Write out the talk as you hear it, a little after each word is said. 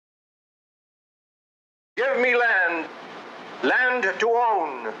Give me land, land to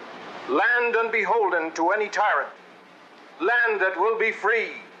own, land unbeholden to any tyrant, land that will be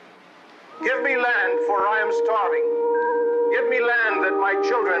free. Give me land, for I am starving. Give me land that my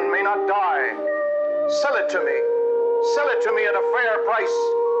children may not die. Sell it to me. Sell it to me at a fair price,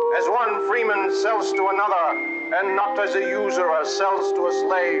 as one freeman sells to another, and not as a usurer sells to a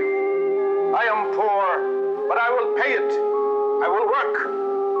slave. I am poor, but I will pay it. I will work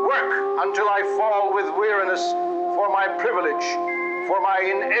until I fall with weariness for my privilege, for my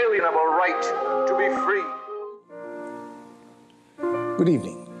inalienable right to be free. Good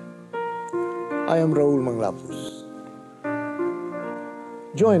evening. I am Raul Manglapus.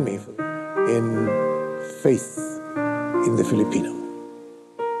 Join me in faith in the Filipino.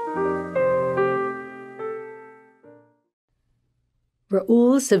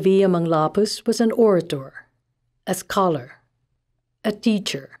 Raul Sevilla Manglapus was an orator, a scholar, a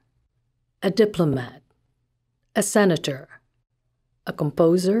teacher, a diplomat, a senator, a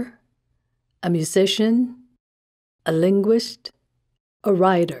composer, a musician, a linguist, a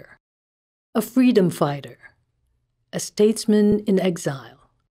writer, a freedom fighter, a statesman in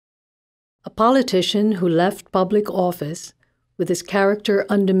exile, a politician who left public office with his character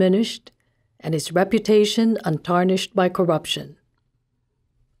undiminished and his reputation untarnished by corruption,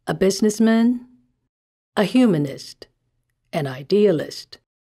 a businessman, a humanist, an idealist,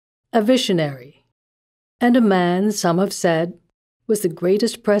 a visionary, and a man some have said was the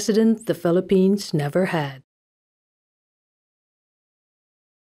greatest president the Philippines never had.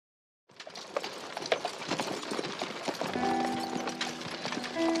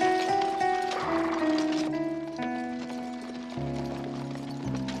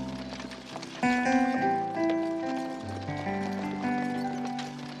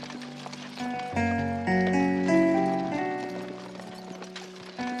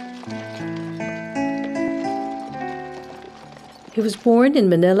 He was born in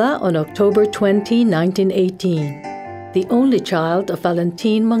Manila on October 20, 1918, the only child of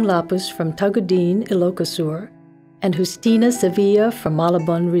Valentin Manglapus from Tagudin, Ilocos, and Justina Sevilla from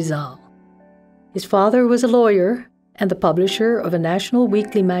Malabon, Rizal. His father was a lawyer and the publisher of a national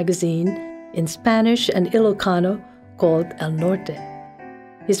weekly magazine in Spanish and Ilocano called El Norte.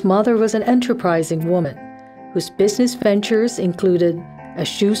 His mother was an enterprising woman whose business ventures included a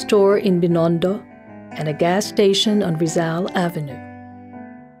shoe store in Binondo and a gas station on Rizal Avenue.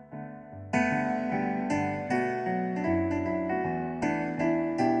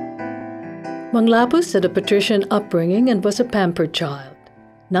 Manglapus had a patrician upbringing and was a pampered child,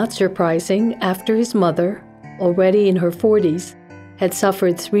 not surprising after his mother, already in her 40s, had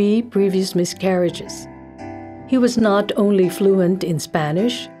suffered 3 previous miscarriages. He was not only fluent in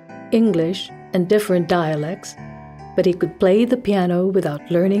Spanish, English, and different dialects, but he could play the piano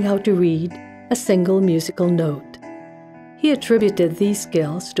without learning how to read a single musical note. He attributed these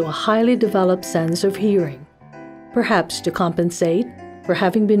skills to a highly developed sense of hearing, perhaps to compensate for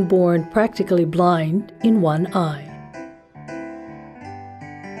having been born practically blind in one eye.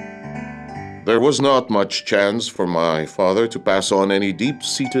 There was not much chance for my father to pass on any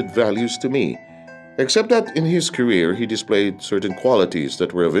deep-seated values to me, except that in his career he displayed certain qualities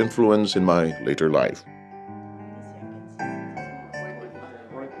that were of influence in my later life.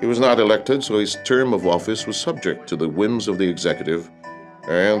 He was not elected, so his term of office was subject to the whims of the executive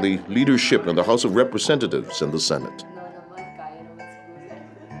and the leadership in the House of Representatives and the Senate.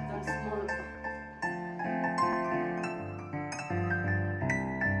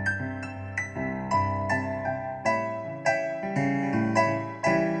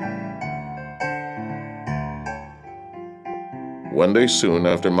 One day soon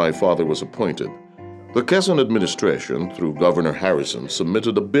after my father was appointed, the Quezon administration, through Governor Harrison,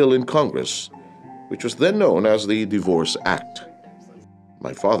 submitted a bill in Congress, which was then known as the Divorce Act.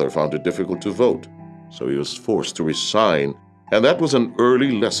 My father found it difficult to vote, so he was forced to resign, and that was an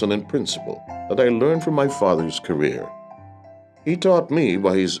early lesson in principle that I learned from my father's career. He taught me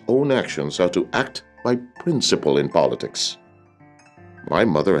by his own actions how to act by principle in politics. My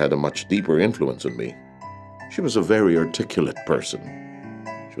mother had a much deeper influence on me. She was a very articulate person.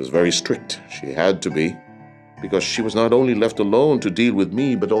 She was very strict. She had to be, because she was not only left alone to deal with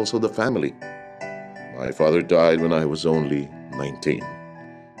me, but also the family. My father died when I was only 19.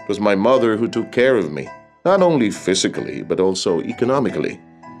 It was my mother who took care of me, not only physically, but also economically.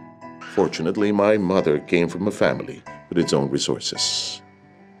 Fortunately, my mother came from a family with its own resources.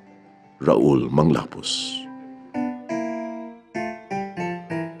 Raul Manglapus.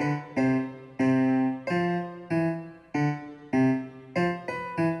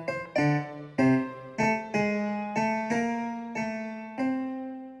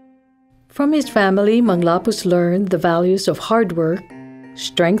 From his family, Manglapus learned the values of hard work,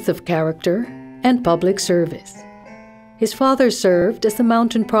 strength of character, and public service. His father served as the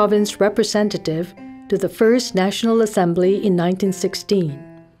Mountain Province representative to the First National Assembly in 1916,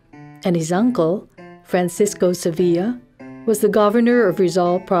 and his uncle, Francisco Sevilla, was the governor of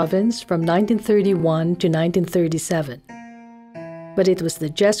Rizal Province from 1931 to 1937. But it was the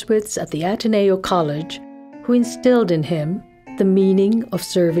Jesuits at the Ateneo College who instilled in him the meaning of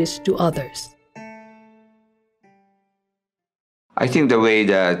service to others. I think the way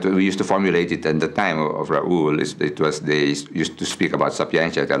that we used to formulate it at the time of Raul is they used to speak about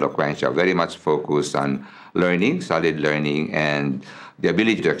sapiencia, eloquentia, very much focused on learning, solid learning, and the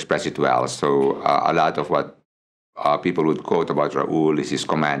ability to express it well. So a lot of what people would quote about Raul is his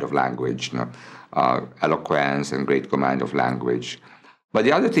command of language, eloquence and great command of language. But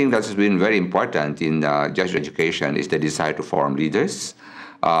the other thing that's been very important in Jesuit education is the desire to form leaders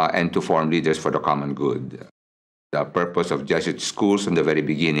and to form leaders for the common good. The purpose of Jesuit schools from the very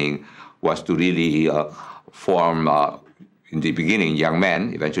beginning was to really form, in the beginning, young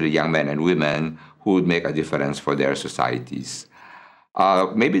men, eventually young men and women who would make a difference for their societies.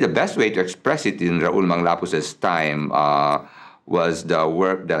 Maybe the best way to express it in Raul Manglapus's time was the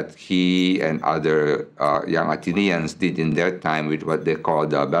work that he and other young Ateneans did in their time with what they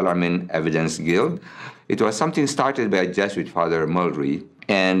called the Bellarmine Evidence Guild. It was something started by Jesuit Father Mulry,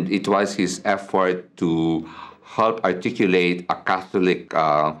 and it was his effort to help articulate a Catholic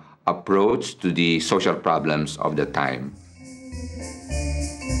approach to the social problems of the time.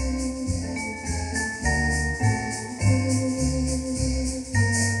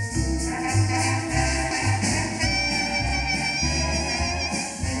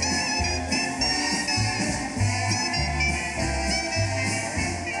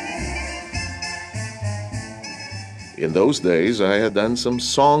 In those days, I had done some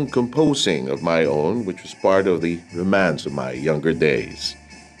song composing of my own, which was part of the romance of my younger days.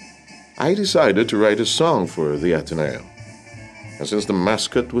 I decided to write a song for the Ateneo. And since the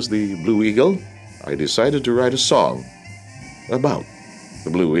mascot was the Blue Eagle, I decided to write a song about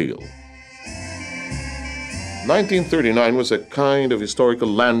the Blue Eagle. 1939 was a kind of historical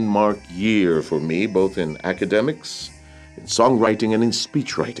landmark year for me, both in academics, in songwriting, and in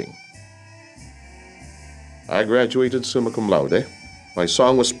speechwriting. I graduated summa cum laude. My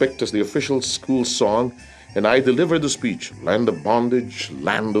song was picked as the official school song, and I delivered the speech, Land of Bondage,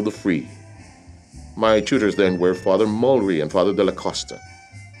 Land of the Free. My tutors then were Father Mulry and Father de la Costa.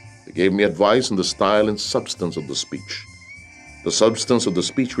 They gave me advice on the style and substance of the speech. The substance of the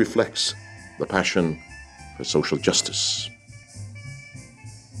speech reflects the passion for social justice.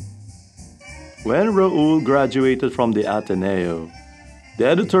 When Raul graduated from the Ateneo, the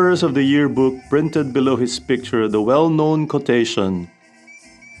editors of the yearbook printed below his picture the well-known quotation,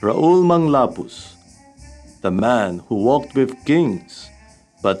 Raul Manglapus, the man who walked with kings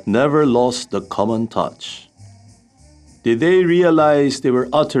but never lost the common touch. Did they realize they were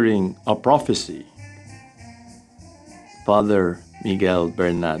uttering a prophecy? Father Miguel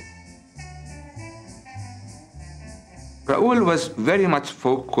Bernat. Raul was very much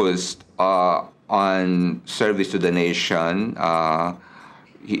focused on service to the nation.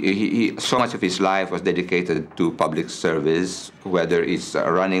 So much of his life was dedicated to public service, whether it's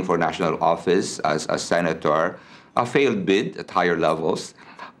running for national office as a senator, a failed bid at higher levels,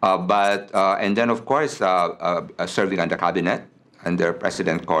 and then, of course, serving on the cabinet under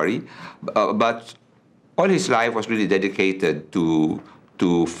President Cory. But all his life was really dedicated to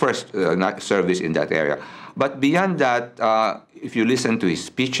first service in that area. But beyond that, if you listen to his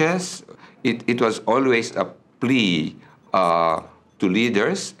speeches, it was always a plea to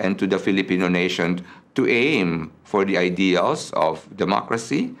leaders and to the Filipino nation to aim for the ideals of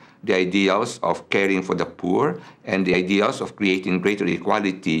democracy, the ideals of caring for the poor, and the ideals of creating greater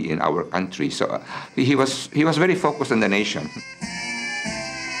equality in our country. So he was very focused on the nation.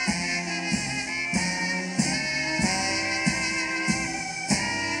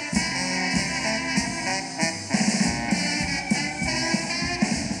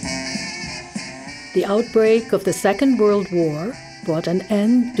 The outbreak of the Second World War brought an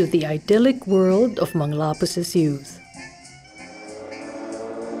end to the idyllic world of Manglapus's youth.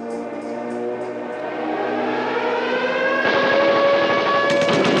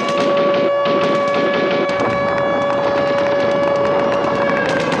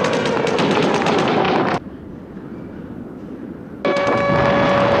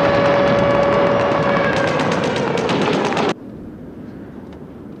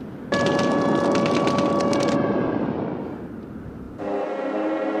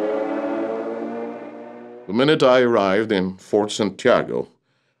 The minute I arrived in Fort Santiago,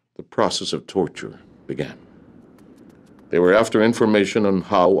 the process of torture began. They were after information on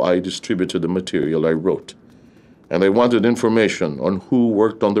how I distributed the material I wrote, and they wanted information on who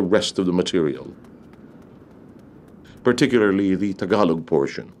worked on the rest of the material, particularly the Tagalog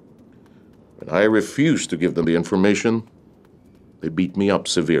portion. When I refused to give them the information, they beat me up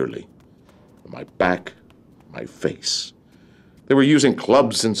severely. My back, my face. They were using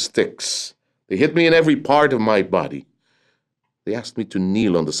clubs and sticks. They hit me in every part of my body. They asked me to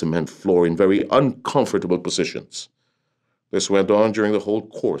kneel on the cement floor in very uncomfortable positions. This went on during the whole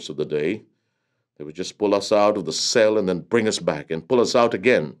course of the day. They would just pull us out of the cell and then bring us back and pull us out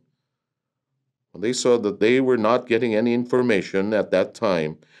again. When they saw that they were not getting any information at that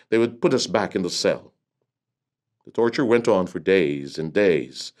time, they would put us back in the cell. The torture went on for days and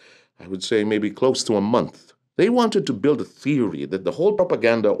days. I would say maybe close to a month. They wanted to build a theory that the whole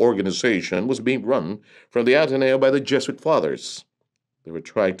propaganda organization was being run from the Ateneo by the Jesuit fathers. They were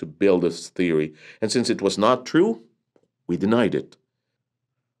trying to build this theory, and since it was not true, we denied it.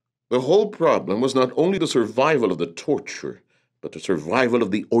 The whole problem was not only the survival of the torture, but the survival of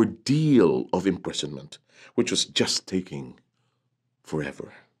the ordeal of imprisonment, which was just taking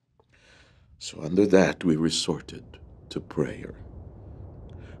forever. So under that, we resorted to prayer.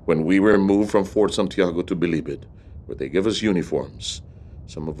 When we were moved from Fort Santiago to Bilibid, where they gave us uniforms,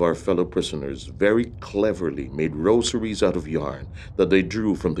 some of our fellow prisoners very cleverly made rosaries out of yarn that they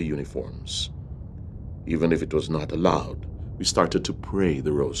drew from the uniforms. Even if it was not allowed, we started to pray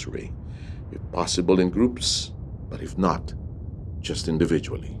the rosary, if possible in groups, but if not, just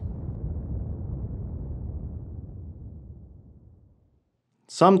individually.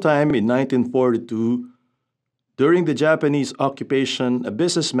 Sometime in 1942, during the Japanese occupation, a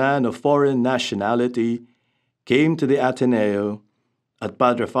businessman of foreign nationality came to the Ateneo at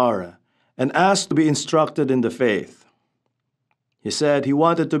Padre Fara and asked to be instructed in the faith. He said he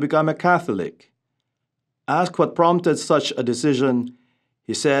wanted to become a Catholic. Asked what prompted such a decision,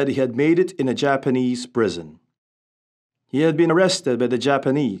 he said he had made it in a Japanese prison. He had been arrested by the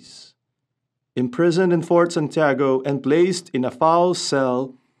Japanese, imprisoned in Fort Santiago, and placed in a foul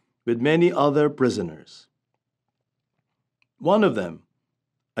cell with many other prisoners. One of them,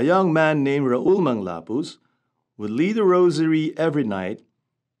 a young man named Raul Manglapus, would lead a rosary every night,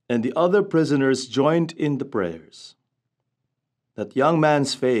 and the other prisoners joined in the prayers. That young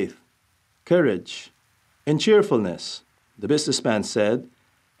man's faith, courage, and cheerfulness, the businessman said,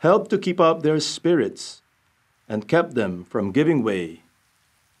 helped to keep up their spirits and kept them from giving way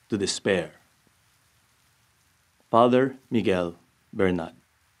to despair. Father Miguel Bernat.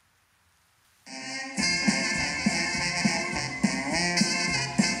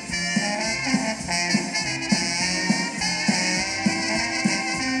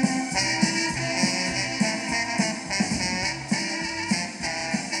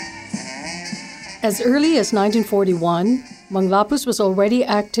 As early as 1941, Manglapus was already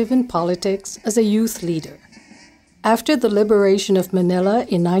active in politics as a youth leader. After the liberation of Manila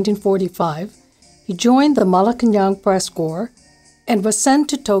in 1945, he joined the Malacanang Press Corps and was sent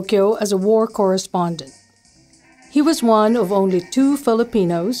to Tokyo as a war correspondent. He was one of only 2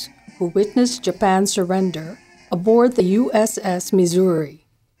 Filipinos who witnessed Japan's surrender aboard the USS Missouri.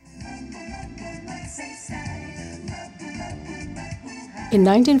 In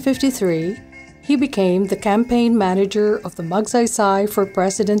 1953, he became the campaign manager of the Magsaysay for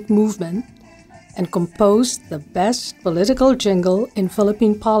President movement and composed the best political jingle in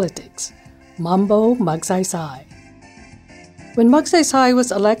Philippine politics, Mambo Magsaysay. When Magsaysay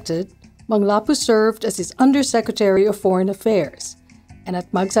was elected, Manglapus served as his Undersecretary of Foreign Affairs, and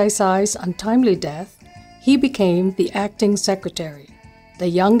at Magsaysay's untimely death, he became the acting secretary, the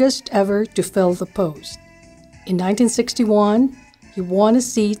youngest ever to fill the post. In 1961, he won a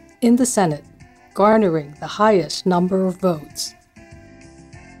seat in the Senate, garnering the highest number of votes.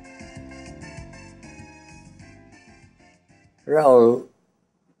 Raul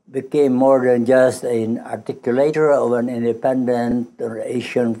became more than just an articulator of an independent or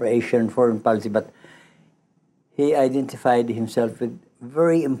Asian foreign policy, but he identified himself with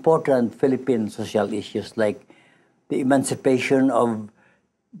very important Philippine social issues like the emancipation of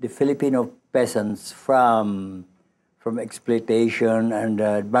the Filipino peasants from exploitation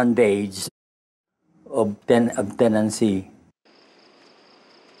and bondage of tenancy.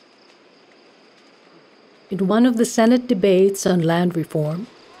 In one of the Senate debates on land reform,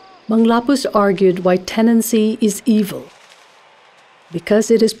 Manglapus argued why tenancy is evil. Because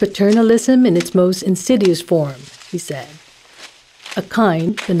it is paternalism in its most insidious form, he said. A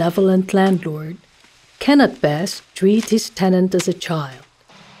kind, benevolent landlord can at best treat his tenant as a child,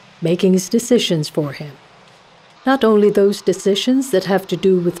 making his decisions for him. Not only those decisions that have to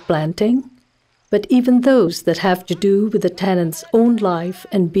do with planting, but even those that have to do with the tenant's own life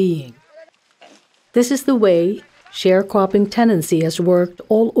and being. This is the way sharecropping tenancy has worked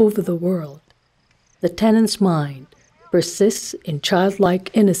all over the world. The tenant's mind persists in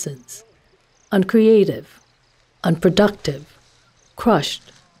childlike innocence, uncreative, unproductive,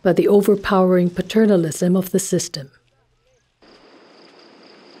 crushed by the overpowering paternalism of the system.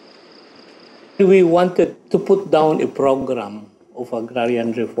 We wanted to put down a program of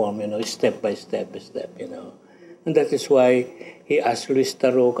agrarian reform, step by step, And that is why he asked Luis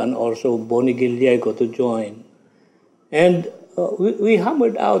Tarok and also Boni Giliego to join. And we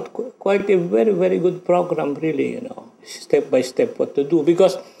hammered out quite a very, very good program, really, step by step what to do.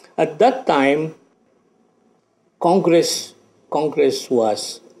 Because at that time, Congress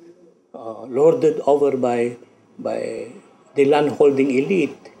was lorded over by the landholding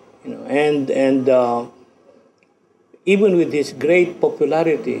elite. And even with his great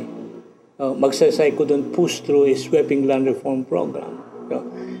popularity, Magsaysay couldn't push through a sweeping land reform program.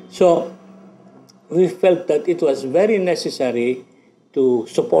 So we felt that it was very necessary to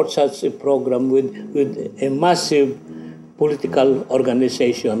support such a program with a massive political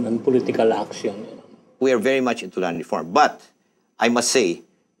organization and political action. We are very much into land reform, but I must say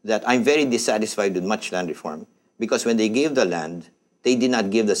that I'm very dissatisfied with much land reform because when they gave the land, they did not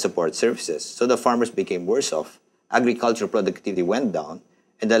give the support services. So the farmers became worse off. Agricultural productivity went down,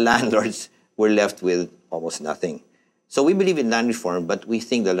 and the landlords were left with almost nothing. So we believe in land reform, but we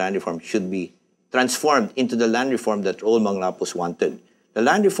think the land reform should be transformed into the land reform that Raul Manglapus wanted. The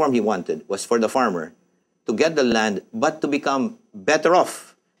land reform he wanted was for the farmer to get the land, but to become better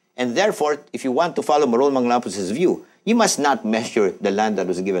off. And therefore, if you want to follow Raul Manglapus' view, you must not measure the land that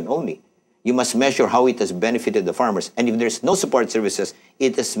was given only. You must measure how it has benefited the farmers. And if there's no support services,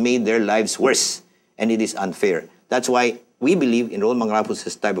 it has made their lives worse. And it is unfair. That's why we believe in Raul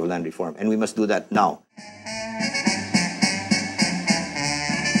Manglapus' type of land reform. And we must do that now.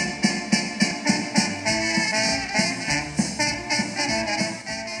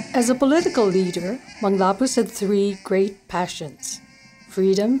 As a political leader, Manglapus had three great passions: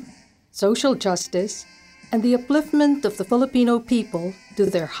 freedom, social justice, and the upliftment of the Filipino people to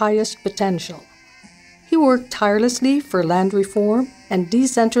their highest potential. He worked tirelessly for land reform and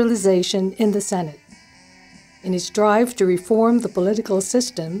decentralization in the Senate. In his drive to reform the political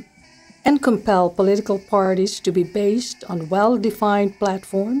system and compel political parties to be based on well-defined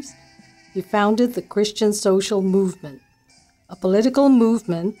platforms, he founded the Christian Social Movement, a political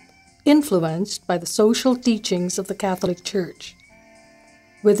movement influenced by the social teachings of the Catholic Church.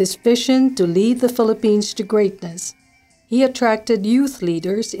 With his vision to lead the Philippines to greatness, he attracted youth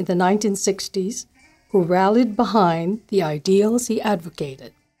leaders in the 1960s who rallied behind the ideals he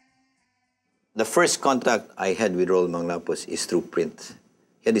advocated. The first contact I had with Raul Manglapus is through print.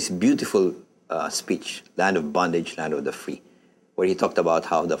 He had this beautiful speech, Land of Bondage, Land of the Free, where he talked about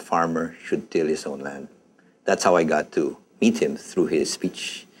how the farmer should till his own land. That's how I got to meet him, through his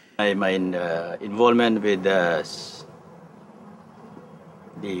speech. My involvement with the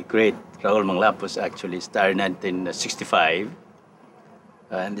great Raul Manglapus actually started in 1965.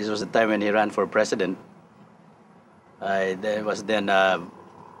 And this was the time when he ran for president. I was then a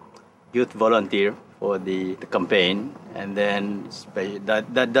youth volunteer for the campaign. And then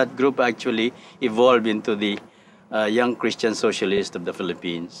that group actually evolved into the Young Christian Socialist of the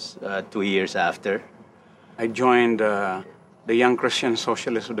Philippines 2 years after. I joined the Young Christian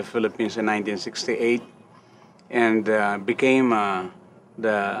Socialist of the Philippines in 1968 and became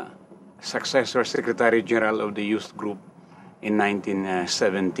the successor Secretary General of the Youth Group in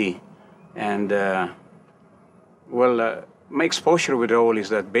 1970. And my exposure with Raul is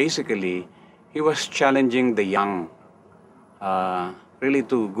that basically he was challenging the young really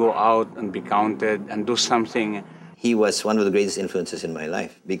to go out and be counted and do something. He was one of the greatest influences in my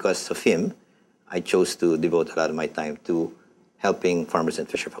life. Because of him, I chose to devote a lot of my time to helping farmers and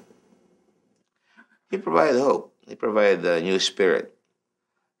fisherfolk. He provided hope. He provided a new spirit.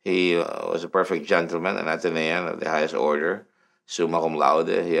 He was a perfect gentleman, an Atenean of the highest order, summa cum laude.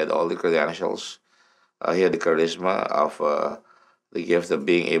 He had all the credentials. He had the charisma of the gift of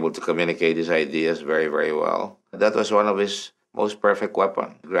being able to communicate his ideas very, very well. That was one of his most perfect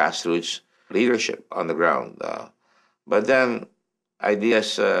weapons, grassroots leadership on the ground. But then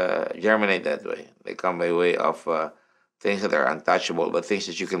ideas germinate that way. They come by way of things that are untouchable, but things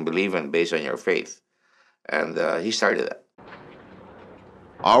that you can believe in based on your faith. And he started that.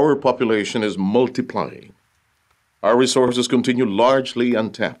 Our population is multiplying. Our resources continue largely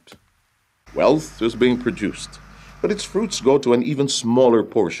untapped. Wealth is being produced, but its fruits go to an even smaller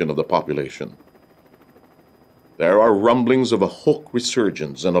portion of the population. There are rumblings of a Hawk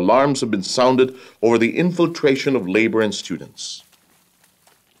resurgence, and alarms have been sounded over the infiltration of labor and students.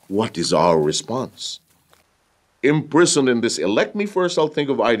 What is our response? Imprisoned in this elect me first, I'll think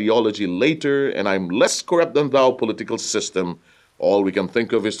of ideology later, and I'm less corrupt than thou political system, all we can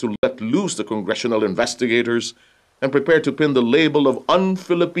think of is to let loose the congressional investigators and prepare to pin the label of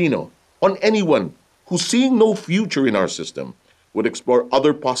un-Filipino on anyone who, seeing no future in our system, would explore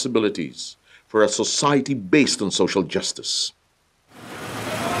other possibilities for a society based on social justice.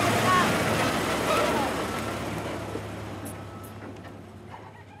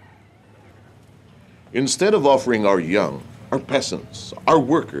 Instead of offering our young, our peasants, our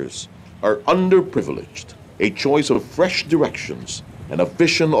workers, our underprivileged, a choice of fresh directions and a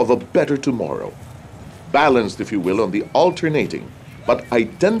vision of a better tomorrow, balanced, if you will, on the alternating but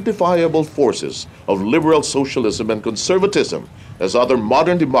identifiable forces of liberal socialism and conservatism, as other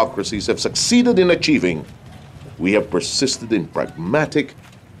modern democracies have succeeded in achieving, we have persisted in pragmatic,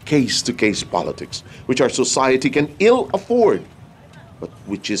 case-to-case politics, which our society can ill afford, but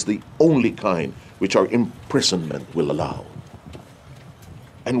which is the only kind which our imprisonment will allow.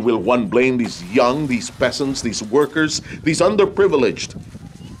 And will one blame these young, these peasants, these workers, these underprivileged,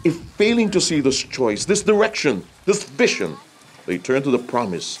 if failing to see this choice, this direction, this vision, they turn to the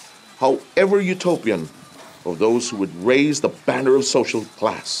promise, however utopian, of those who would raise the banner of social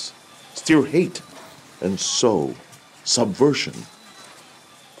class, stir hate, and sow subversion?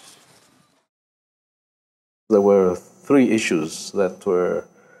 There were three issues that were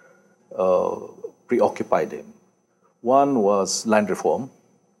preoccupied him. One was land reform,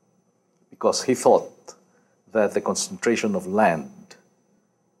 because he thought that the concentration of land,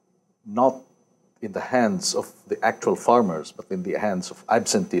 not in the hands of the actual farmers, but in the hands of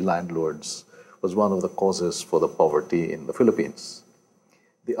absentee landlords, was one of the causes for the poverty in the Philippines.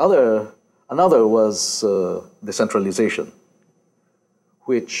 Another was decentralization,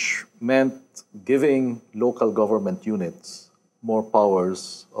 which meant giving local government units more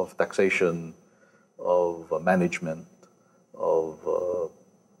powers of taxation, of management, of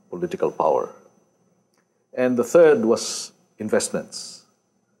political power. And the third was investments.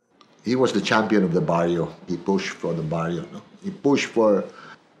 He was the champion of the barrio. He pushed for the barrio. No? He pushed for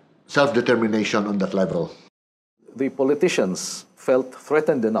self-determination on that level. The politicians felt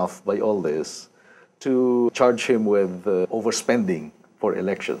threatened enough by all this to charge him with overspending for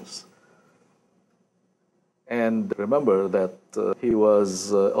elections. And remember that he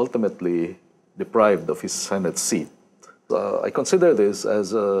was ultimately deprived of his Senate seat. I consider this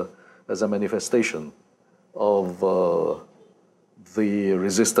as a manifestation of the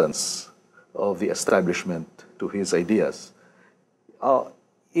resistance of the establishment to his ideas.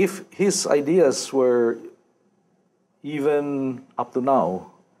 If his ideas were even up to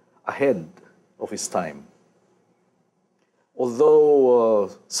now ahead of his time, although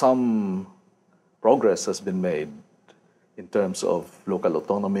some progress has been made in terms of local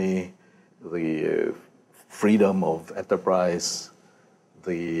autonomy, the freedom of enterprise,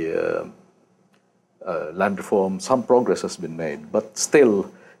 the land reform, some progress has been made, but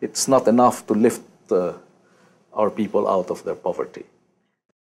still it's not enough to lift our people out of their poverty.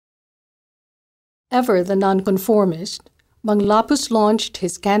 Ever the nonconformist, Manglapus launched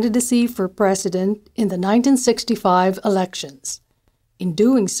his candidacy for president in the 1965 elections. In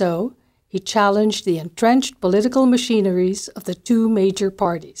doing so, he challenged the entrenched political machineries of the two major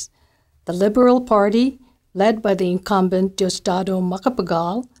parties, the Liberal Party, led by the incumbent Diosdado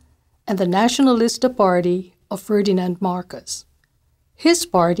Macapagal, and the Nacionalista Party of Ferdinand Marcos. His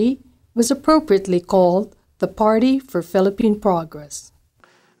party was appropriately called the Party for Philippine Progress.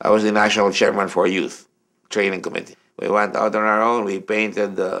 I was the national chairman for youth training committee. We went out on our own. We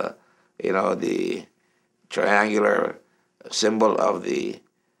painted the triangular symbol of the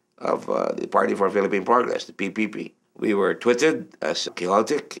Party for Philippine Progress, the PPP. We were twitted as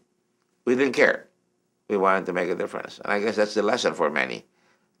chaotic. We didn't care. We wanted to make a difference. And I guess that's the lesson for many,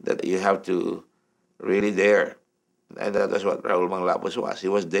 that you have to really dare. And that was what Raul Manglapus was. He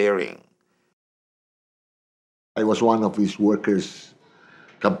was daring. I was one of his workers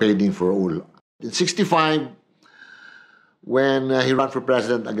campaigning for Raul. In '65, when he ran for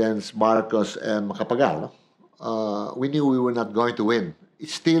president against Marcos and Macapagal, we knew we were not going to win.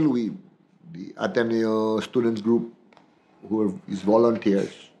 Still, the Ateneo student group, who were his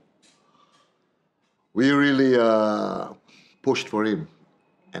volunteers, we really pushed for him.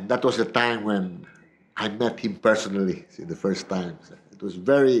 And that was the time when I met him personally, the first time. It was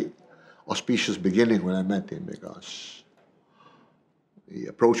very auspicious beginning when I met him, because he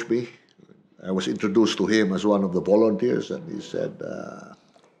approached me. I was introduced to him as one of the volunteers, and he said,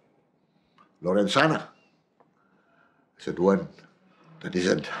 Lorenzana, said, when? Then he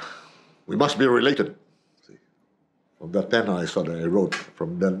said, we must be related. See, from that then I saw that I wrote.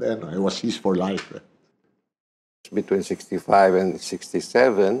 From then I was his for life. Between 65 and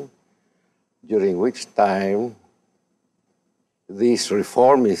 67, during which time these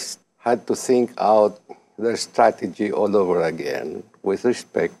reformists had to think out their strategy all over again with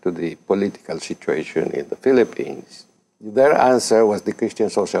respect to the political situation in the Philippines. Their answer was the Christian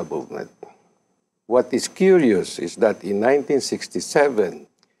social movement. What is curious is that in 1967,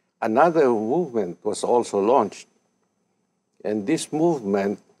 another movement was also launched. And this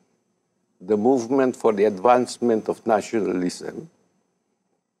movement, the movement for the advancement of nationalism,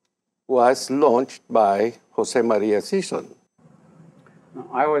 was launched by Jose Maria Sison.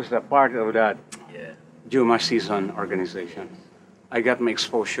 I was a part of that Juma Sison organization. I got my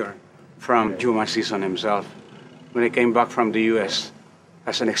exposure from Juma Sison himself when I came back from the U.S.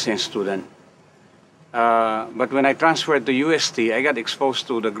 as an exchange student. But when I transferred to UST, I got exposed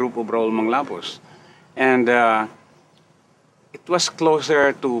to the group of Raul Manglapus. And it was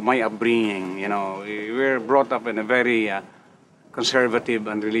closer to my upbringing. You know, we were brought up in a very conservative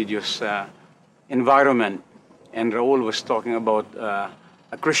and religious environment. And Raul was talking about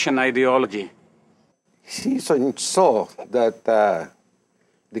a Christian ideology. Sison saw that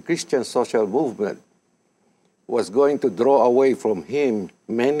the Christian social movement was going to draw away from him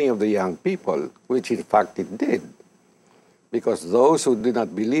many of the young people, which in fact it did. Because those who did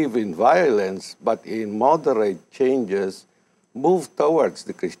not believe in violence, but in moderate changes, moved towards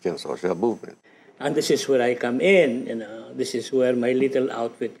the Christian social movement. And this is where I come in, you know. This is where my little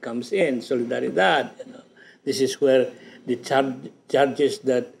outfit comes in, Solidaridad, you know. This is where the charges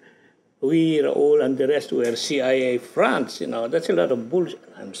that we, Raul, and the rest were CIA fronts, you know. That's a lot of bullshit.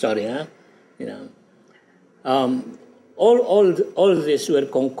 I'm sorry, huh? You know. All this were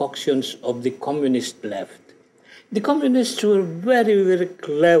concoctions of the communist left. The communists were very, very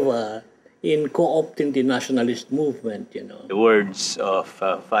clever in co-opting the nationalist movement, you know. The words of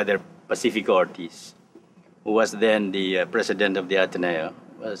Father Pacifico Ortiz, who was then the president of the Ateneo,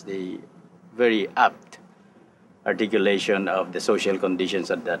 was the very apt articulation of the social conditions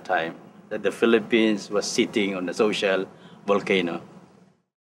at that time, that the Philippines was sitting on a social volcano.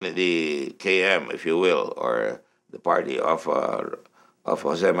 The KM, if you will, or the party of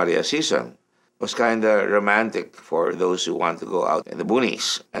Jose Maria Sison, was kind of romantic for those who want to go out in the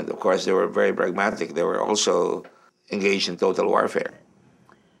boonies. And of course, they were very pragmatic. They were also engaged in total warfare.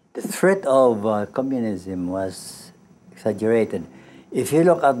 The threat of communism was exaggerated. If you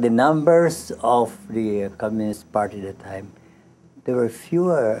look at the numbers of the Communist Party at the time, there were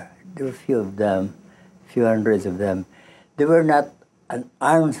few of them, few hundreds of them. They were not an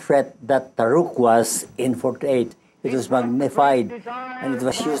armed threat that Taruk was in 48. It was magnified, and it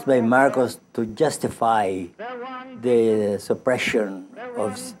was used by Marcos to justify the suppression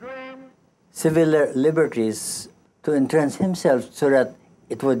of civil liberties to entrench himself so that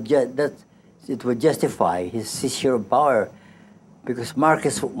it would justify his seizure of power, because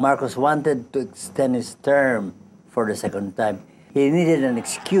Marcos wanted to extend his term for the second time. He needed an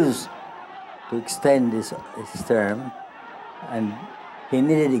excuse to extend his term, and he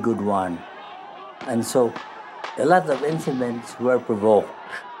needed a good one. And so a lot of incidents were provoked.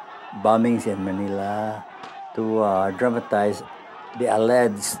 Bombings in Manila to dramatize the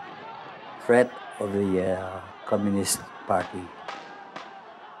alleged threat of the Communist Party.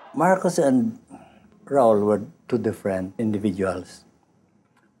 Marcos and Raul were two different individuals.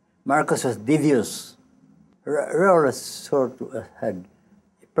 Marcos was devious. Raul was sort of had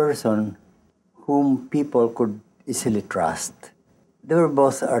a person whom people could easily trust. They were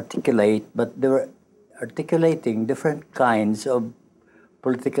both articulate, but they were articulating different kinds of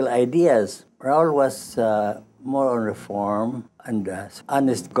political ideas. Raul was more on reform and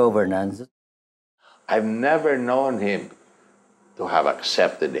honest governance. I've never known him to have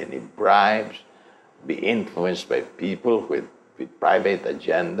accepted any bribes, be influenced by people with private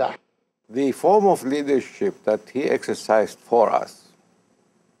agenda. The form of leadership that he exercised for us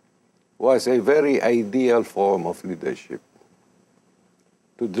was a very ideal form of leadership.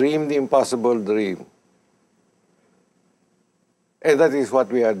 To dream the impossible dream. And that is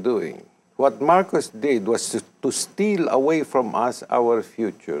what we are doing. What Marcos did was to steal away from us our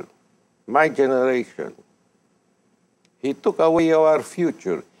future, my generation. He took away our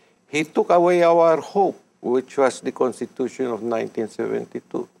future. He took away our hope, which was the Constitution of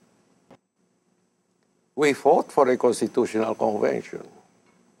 1972. We fought for a constitutional convention.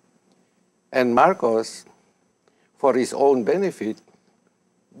 And Marcos, for his own benefit,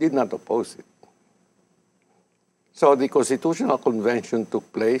 did not oppose it. So the Constitutional Convention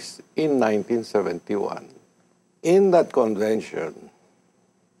took place in 1971. In that convention,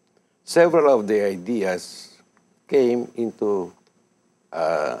 several of the ideas came into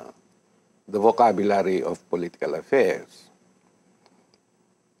the vocabulary of political affairs.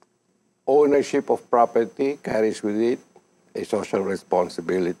 Ownership of property carries with it a social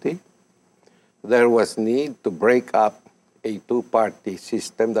responsibility. There was need to break up a two-party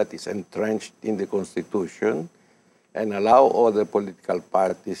system that is entrenched in the Constitution and allow other political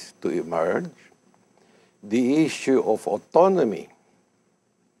parties to emerge. The issue of autonomy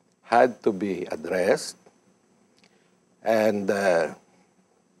had to be addressed, and the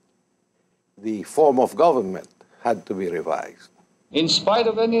form of government had to be revised. In spite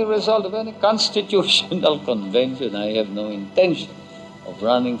of any result of any constitutional convention, I have no intention of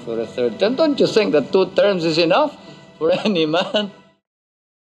running for a third term. Don't you think that 2 terms is enough for any man?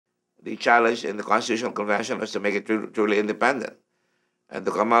 The challenge in the Constitutional Convention was to make it truly independent and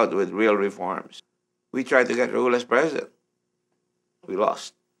to come out with real reforms. We tried to get Raul as president. We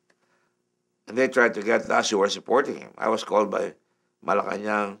lost. And they tried to get us who were supporting him. I was called by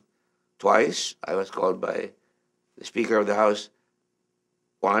Malacanang twice. I was called by the Speaker of the House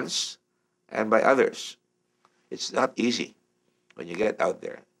once, and by others. It's not easy when you get out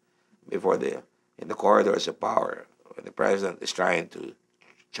there in the corridors of power, when the president is trying to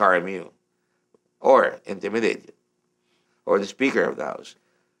charm you or intimidate you, or the Speaker of the House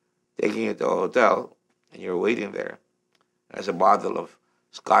taking you to a hotel and you're waiting there. There's a bottle of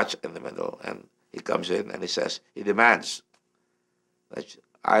scotch in the middle, and he comes in and he demands that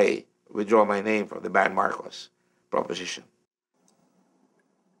I withdraw my name from the Ban Marcos proposition.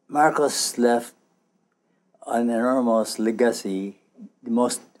 Marcos left an enormous legacy, the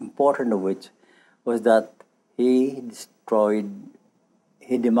most important of which was that he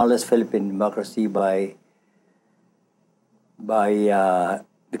demolished Philippine democracy by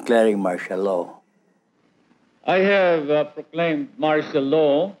declaring martial law. I have proclaimed martial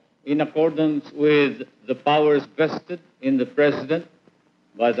law in accordance with the powers vested in the President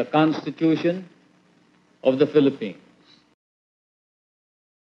by the Constitution of the Philippines.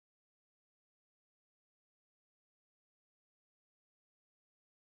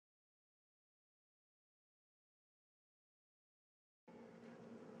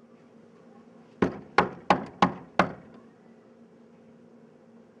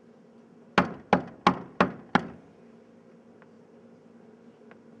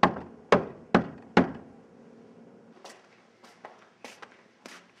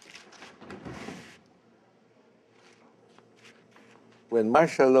 When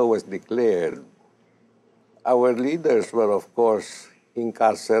martial law was declared, our leaders were, of course,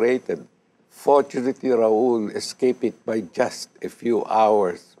 incarcerated. Fortunately, Raul escaped it by just a few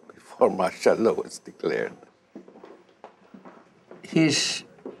hours before martial law was declared. His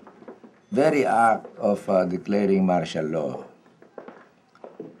very act of declaring martial law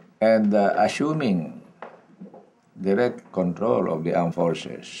and assuming direct control of the armed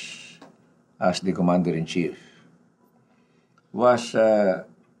forces as the commander-in-chief was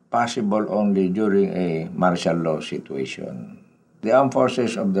possible only during a martial law situation. The armed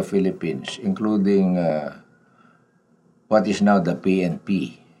forces of the Philippines, including what is now the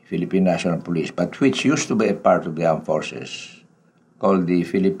PNP, Philippine National Police, but which used to be a part of the armed forces, called the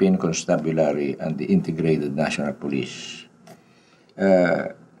Philippine Constabulary and the Integrated National Police,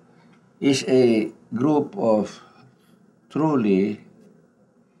 is a group of truly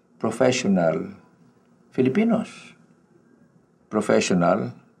professional Filipinos,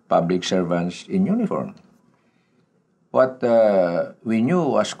 professional public servants in uniform. What we knew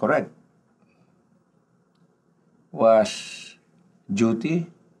was correct was duty,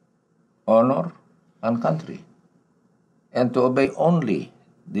 honor, and country, and to obey only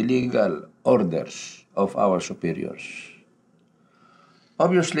the legal orders of our superiors.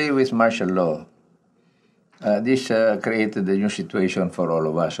 Obviously, with martial law, this created a new situation for all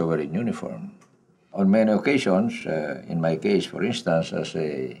of us who were in uniform. On many occasions, in my case, for instance, as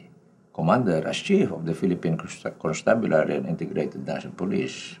a commander, as chief of the Philippine Constabulary and Integrated National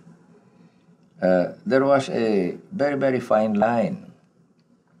Police, there was a very, very fine line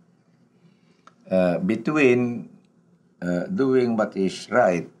between doing what is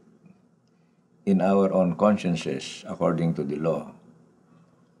right in our own consciences according to the law,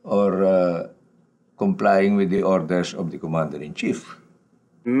 or complying with the orders of the commander-in-chief.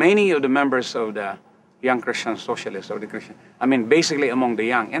 Many of the members of the Young Christian Socialists, of the Christian, basically among the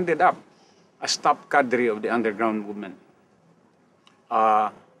young, ended up as top cadre of the underground movement.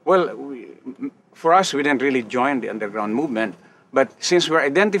 For us, we didn't really join the underground movement, but since we're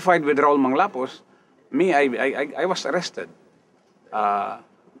identified with Raul Manglapus, I was arrested. I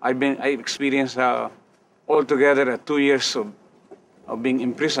experienced altogether 2 years of being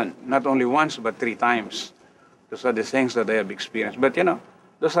imprisoned, not only once, but 3 times. Those are the things that I have experienced. But, you know,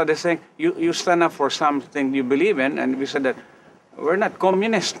 those are the things, you stand up for something you believe in, and we said that we're not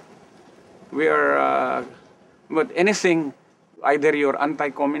communist. We are, but anything, either you're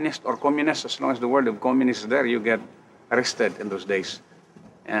anti-communist or communist, as long as the word of communist is there, you get arrested in those days.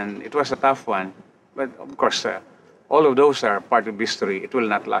 And it was a tough one. But, of course, all of those are part of history. It will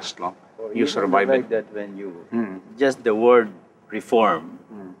not last long. You survive it. That when you, just the word reform,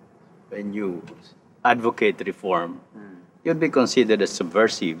 when you advocate reform, you'd be considered as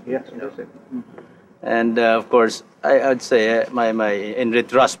subversive. Yes, you know? And of course, I would say, in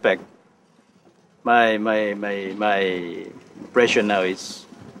retrospect, my impression now is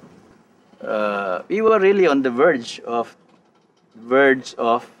we were really on the verge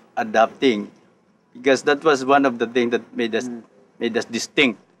of adapting, because that was one of the things that made us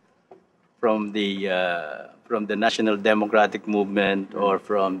distinct from the National Democratic Movement or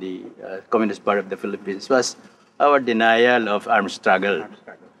from the Communist Party of the Philippines, was our denial of armed struggle.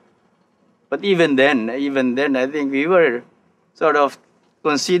 But even then, I think we were sort of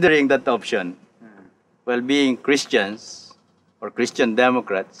considering that option. Well, being Christians or Christian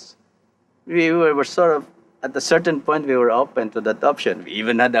Democrats, we were sort of, at a certain point, we were open to that option. We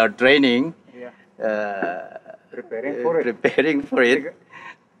even had our training, preparing for it.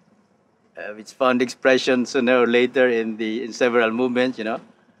 Which found expression sooner or later in several movements, you know,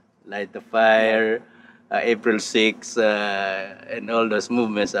 Light the Fire, April 6, and all those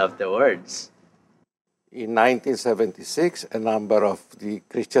movements afterwards. In 1976, a number of the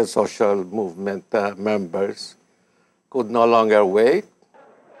Christian social movement members could no longer wait.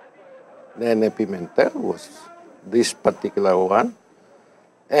 Nene Pimentel was this particular one,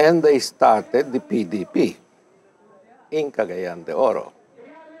 and they started the PDP in Cagayan de Oro,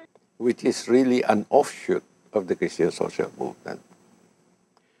 which is really an offshoot of the Christian social movement.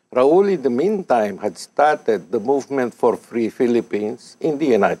 Raul, in the meantime, had started the movement for free Philippines in the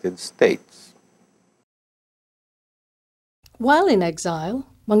United States. While in exile,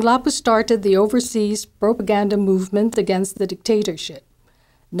 Manglapus started the overseas propaganda movement against the dictatorship,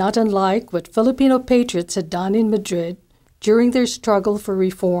 not unlike what Filipino patriots had done in Madrid during their struggle for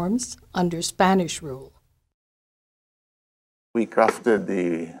reforms under Spanish rule. We crafted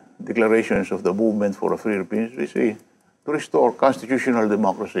the declarations of the movement for a free Philippines to restore constitutional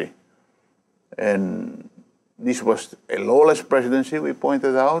democracy. And this was a lawless presidency, we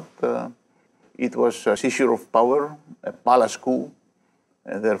pointed out. It was a seizure of power, a palace coup,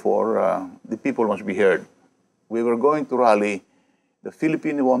 and therefore the people must be heard. We were going to rally the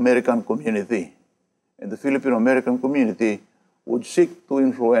Filipino-American community, and the Filipino-American community would seek to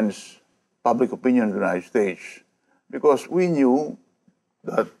influence public opinion in the United States, because we knew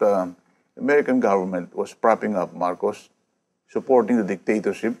that the American government was propping up Marcos, supporting the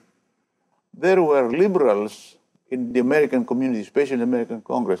dictatorship. There were liberals in the American community, especially in the American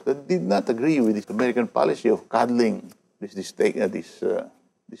Congress, that did not agree with this American policy of coddling this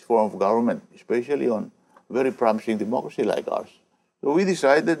form of government, especially on very promising democracy like ours. So we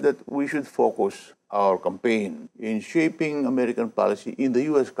decided that we should focus our campaign in shaping American policy in the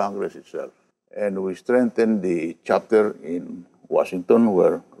U.S. Congress itself. And we strengthened the chapter in Washington,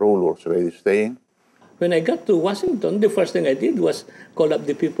 where Raul was already staying. When I got to Washington, the first thing I did was call up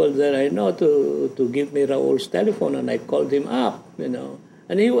the people that I know to give me Raul's telephone, and I called him up, you know.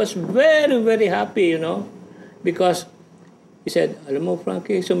 And he was very, very happy, you know, because he said, "Alam mo,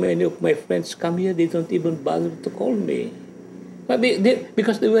 Frankie, so many of my friends come here, they don't even bother to call me." But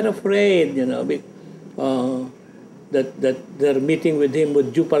because they were afraid, you know, that their meeting with him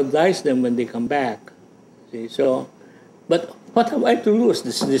would jeopardize them when they come back. See, so, but what have I to lose?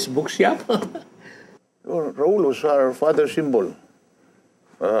 This bookshop? Well, Raul was our father symbol.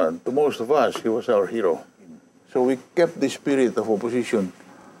 To most of us, he was our hero. So we kept the spirit of opposition,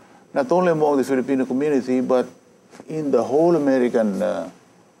 not only among the Filipino community, but in the whole American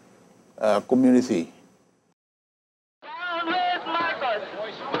community.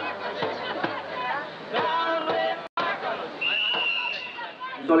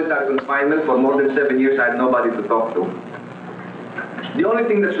 Solitary confinement for more than 7 years, I had nobody to talk to. The only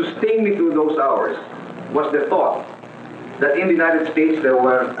thing that sustained me through those hours was the thought that in the United States there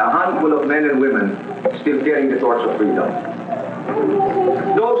were a handful of men and women still carrying the torch of freedom.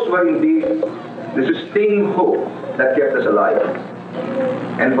 Those were indeed the sustaining hope that kept us alive.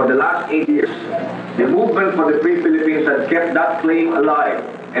 And for the last 8 years, the movement for the Free Philippines has kept that flame alive.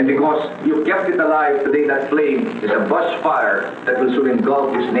 And because you kept it alive, today that flame is a bush fire that will soon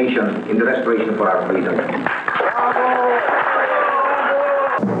engulf this nation in the restoration for our freedom.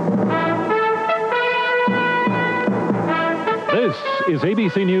 is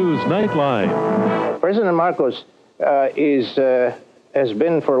ABC News Nightline. President Marcos has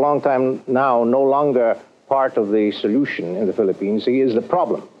been for a long time now no longer part of the solution in the Philippines. He is the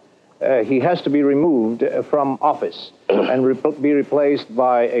problem. He has to be removed from office and be replaced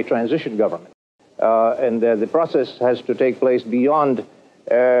by a transition government. And the process has to take place beyond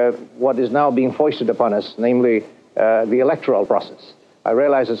what is now being foisted upon us, namely the electoral process. I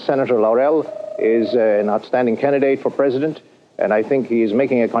realize that Senator Laurel is an outstanding candidate for president, and I think he is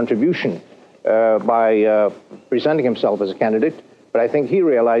making a contribution by presenting himself as a candidate. But I think he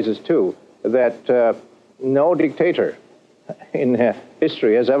realizes, too, that no dictator in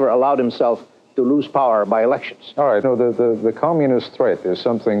history has ever allowed himself to lose power by elections. All right. No, the communist threat is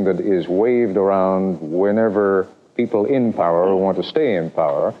something that is waved around whenever people in power want to stay in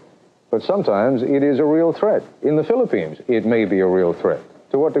power. But sometimes it is a real threat. In the Philippines, it may be a real threat.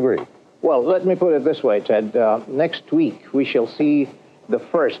 To what degree? Well, let me put it this way, Ted. Next week, we shall see the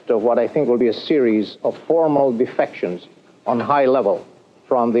first of what I think will be a series of formal defections on high level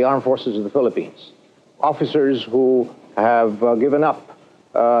from the armed forces of the Philippines. Officers who have given up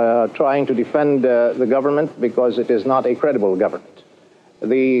trying to defend the government because it is not a credible government.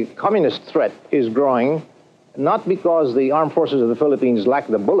 The communist threat is growing, not because the armed forces of the Philippines lack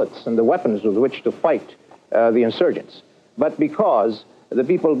the bullets and the weapons with which to fight the insurgents, but because the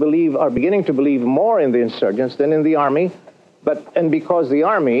people are beginning to believe more in the insurgents than in the army, and because the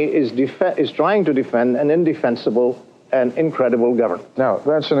army is trying to defend an indefensible and incredible government. Now,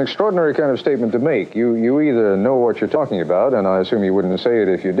 that's an extraordinary kind of statement to make. You either know what you're talking about, and I assume you wouldn't say it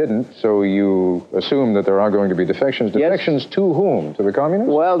if you didn't, so you assume that there are going to be defections. Defections to whom? To the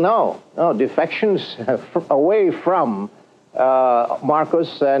communists? Well, no, defections away from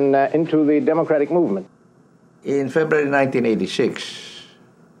Marcos and into the democratic movement. In February 1986,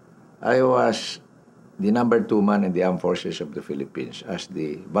 I was the #2 man in the armed forces of the Philippines as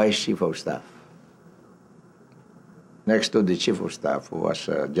the Vice Chief of Staff, next to the Chief of Staff, who was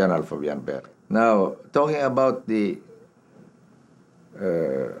General Fabian Ber. Now, talking about the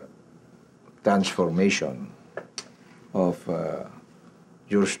transformation of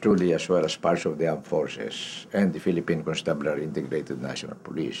yours truly as well as parts of the armed forces and the Philippine Constabulary Integrated National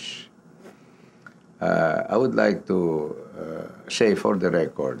Police, I would like to say for the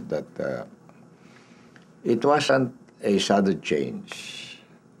record that it wasn't a sudden change,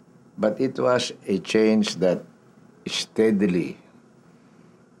 but it was a change that steadily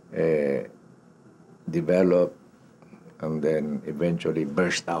developed and then eventually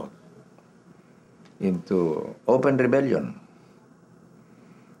burst out into open rebellion.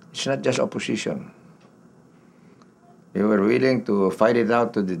 It's not just opposition. We were willing to fight it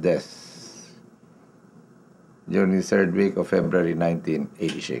out to the death during the third week of February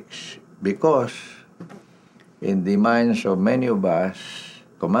 1986, because in the minds of many of us,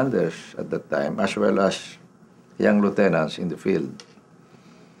 commanders at that time, as well as young lieutenants in the field,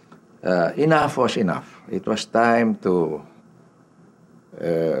 enough was enough. It was time to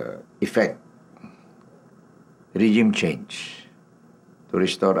effect regime change to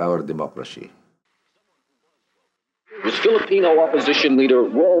restore our democracy. Was Filipino opposition leader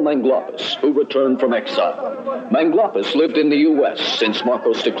Raul Manglapus, who returned from exile. Manglapus lived in the U.S. since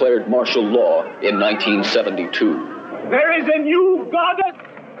Marcos declared martial law in 1972. There is a new goddess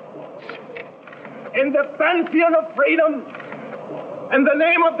in the pantheon of freedom, and the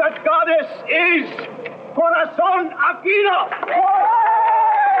name of that goddess is Corazon Aquino.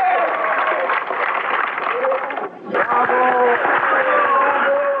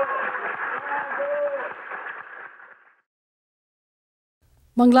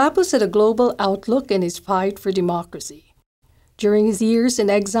 Manglapus had a global outlook in his fight for democracy. During his years in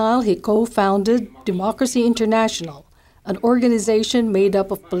exile, he co-founded Democracy International, an organization made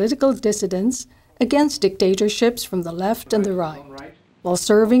up of political dissidents against dictatorships from the left and the right. While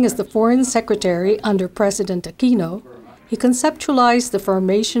serving as the Foreign Secretary under President Aquino, he conceptualized the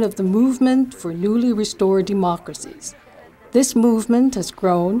formation of the Movement for Newly Restored Democracies. This movement has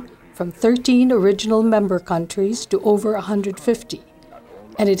grown from 13 original member countries to over 150.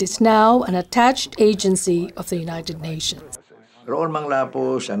 And it is now an attached agency of the United Nations. Raul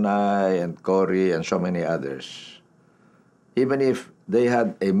Manglapus and I and Cory and so many others, even if they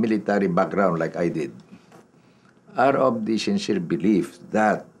had a military background like I did, are of the sincere belief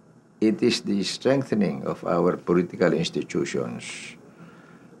that it is the strengthening of our political institutions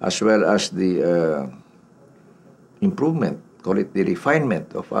as well as the improvement, call it the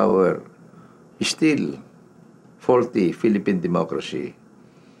refinement of our still faulty Philippine democracy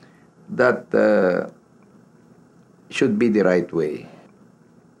that should be the right way.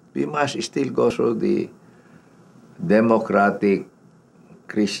 We must still go through the democratic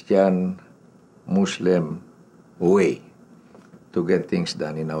Christian Muslim way to get things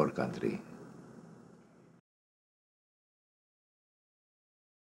done in our country.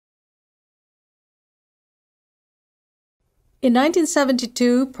 In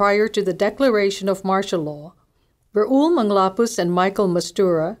 1972, prior to the declaration of martial law, Raul Manglapus and Michael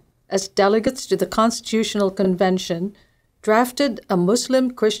Mastura, as delegates to the Constitutional Convention, drafted a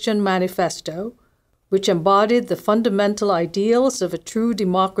Muslim-Christian manifesto which embodied the fundamental ideals of a true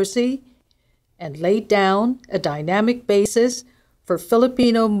democracy and laid down a dynamic basis for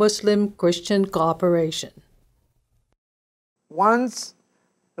Filipino-Muslim-Christian cooperation. Once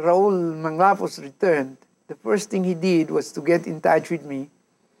Raul Manglapus returned, the first thing he did was to get in touch with me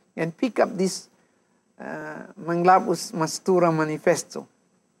and pick up this Manglapus Mastura Manifesto.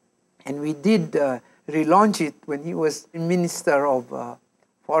 And we did relaunch it when he was Minister of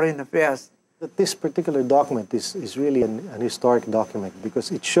Foreign Affairs. This particular document is really an historic document because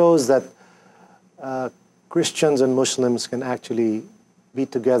it shows that Christians and Muslims can actually be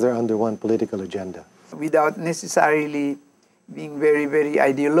together under one political agenda. Without necessarily being very, very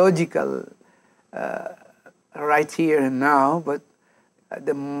ideological right here and now, but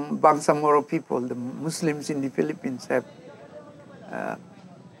the Bangsamoro people, the Muslims in the Philippines, have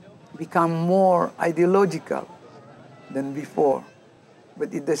become more ideological than before.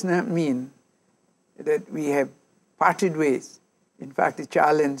 But it does not mean that we have parted ways. In fact, the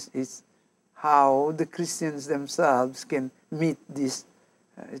challenge is how the Christians themselves can meet this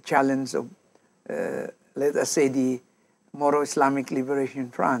challenge of, let us say, the Moro Islamic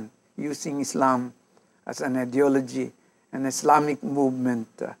Liberation Front, using Islam as an ideology, an Islamic movement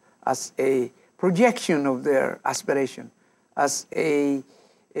as a projection of their aspiration, as a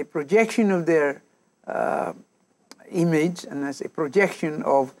projection of their image, and as a projection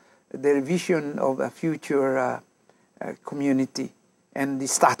of their vision of a future community and the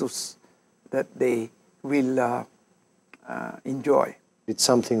status that they will enjoy. It's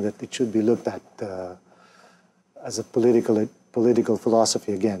something that it should be looked at as a political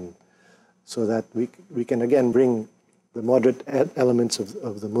philosophy again, so that we can again bring the moderate elements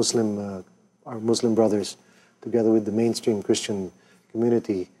of the Muslim, our Muslim brothers, together with the mainstream Christian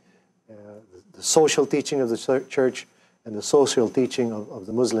community, the social teaching of the church and the social teaching of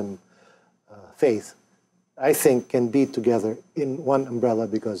the Muslim faith, I think can be together in one umbrella,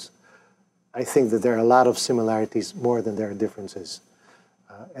 because I think that there are a lot of similarities more than there are differences,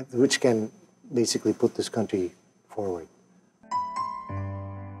 which can basically put this country forward.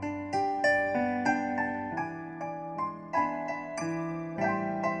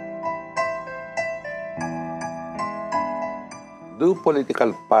 Do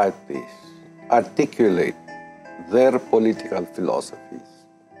political parties articulate their political philosophies?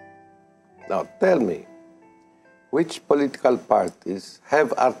 Now tell me, which political parties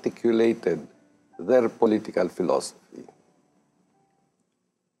have articulated their political philosophy?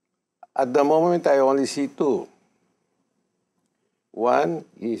 At the moment, I only see two. One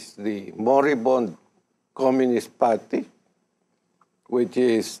is the moribund Communist Party, which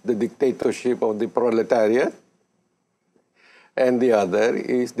is the dictatorship of the proletariat, and the other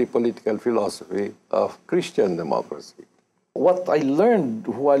is the political philosophy of Christian democracy. What I learned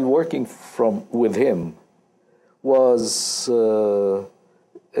while working with him was a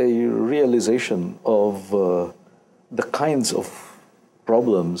realization of the kinds of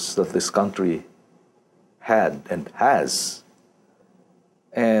problems that this country had and has,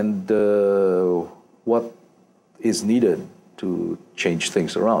 and what is needed to change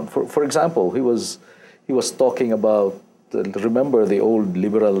things around. For example, he was talking about, remember the old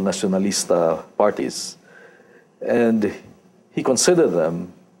liberal nacionalista parties, and he considered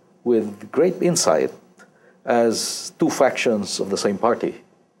them with great insight as two factions of the same party.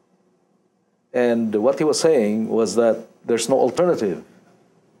 And what he was saying was that there's no alternative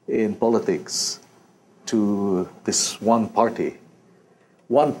in politics to this one party.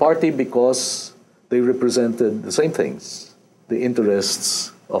 One party because they represented the same things, the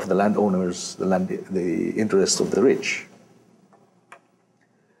interests of the landowners, the interests of the rich.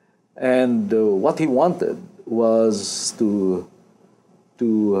 And what he wanted was to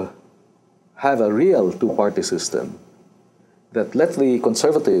have a real two-party system that let the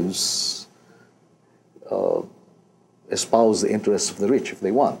conservatives espouse the interests of the rich if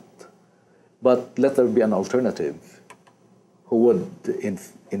they want, but let there be an alternative who would,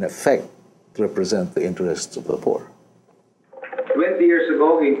 in effect, represent the interests of the poor. 20 years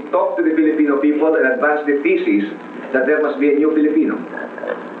ago, he talked to the Filipino people and advanced the thesis that there must be a new Filipino.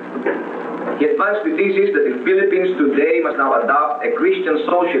 He advanced the thesis that the Philippines today must now adopt a Christian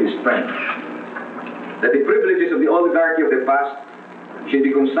socialist trend, that the privileges of the oligarchy of the past should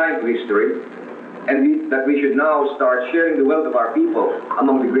be consigned to history, and that we should now start sharing the wealth of our people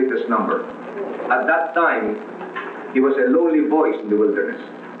among the greatest number. At that time, he was a lonely voice in the wilderness.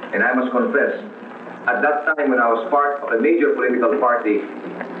 And I must confess, at that time when I was part of a major political party,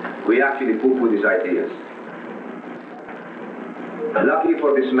 we actually poo-pooed his ideas. Luckily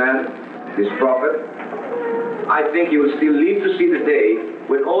for this man, this prophet, I think he will still live to see the day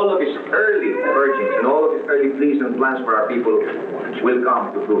when all of his early urgings and all of his early pleas and plans for our people will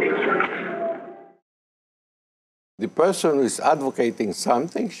come to fruition. The person who is advocating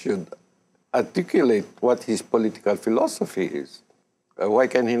something should articulate what his political philosophy is. Why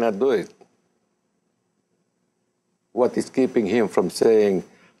can he not do it? What is keeping him from saying,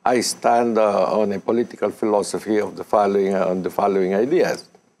 I stand on a political philosophy of the following ideas?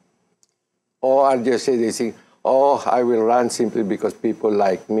 Or are just saying, oh, I will run simply because people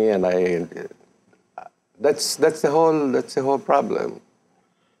like me, and that's the whole problem.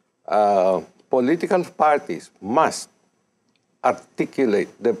 Political parties must articulate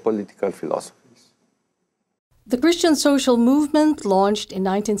their political philosophies. The Christian social movement, launched in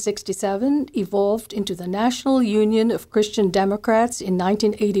 1967, evolved into the National Union of Christian Democrats in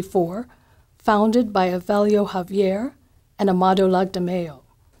 1984, founded by Avelio Javier and Amado Lagdameo.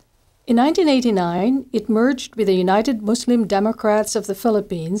 In 1989, it merged with the United Muslim Democrats of the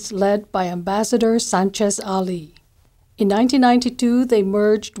Philippines, led by Ambassador Sanchez Ali. In 1992, they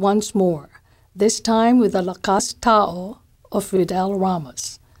merged once more, this time with the Lakas Tao of Fidel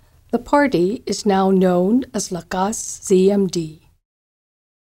Ramos. The party is now known as Lakas ZMD.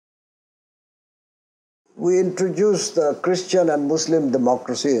 We introduced Christian and Muslim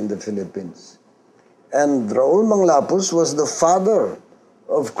democracy in the Philippines. And Raul Manglapus was the father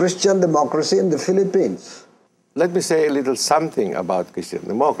of Christian democracy in the Philippines. Let me say a little something about Christian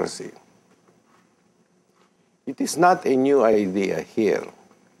democracy. It is not a new idea here.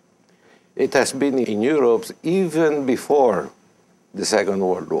 It has been in Europe even before the Second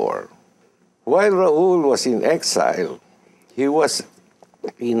World War. While Raul was in exile, he was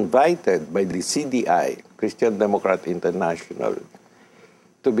invited by the CDI, Christian Democrat International,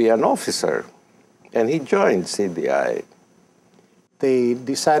 to be an officer, and he joined CDI. They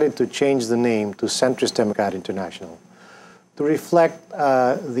decided to change the name to Centrist Democrat International to reflect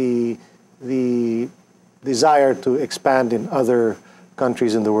the desire to expand in other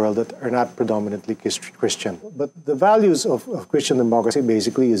countries in the world that are not predominantly Christian. But the values of Christian democracy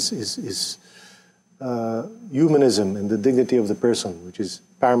basically is humanism and the dignity of the person, which is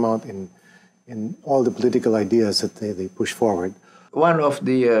paramount in all the political ideas that they push forward. One of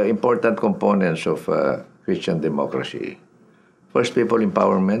the important components of Christian democracy, first people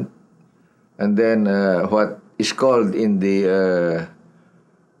empowerment, and then what is called in the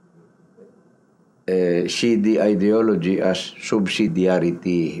CD ideology as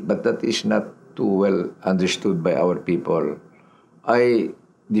subsidiarity, but that is not too well understood by our people. I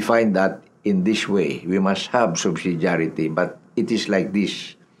define that in this way. We must have subsidiarity, but it is like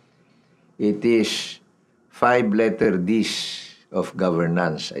this. It is 5-letter Ds of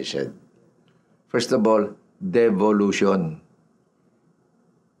governance, I said. First of all, devolution.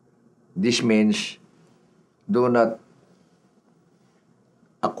 This means do not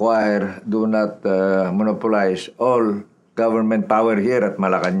acquire, do not monopolize all government power here at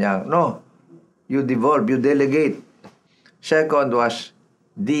Malacanang. No, you devolve, you delegate. Second was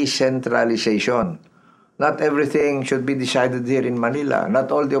decentralization. Not everything should be decided here in Manila.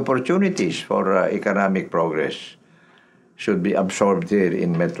 Not all the opportunities for economic progress should be absorbed here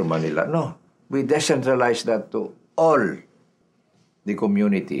in Metro Manila. No, we decentralize that to all the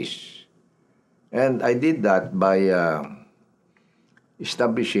communities. And I did that by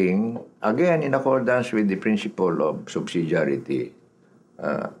establishing, again in accordance with the principle of subsidiarity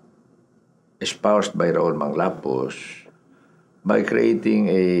espoused by Raul Manglapus, by creating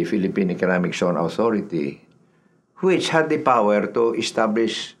a Philippine Economic Zone Authority, which had the power to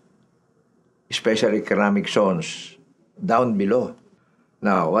establish special economic zones down below.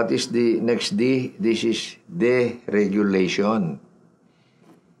 Now, what is the next D? This is deregulation.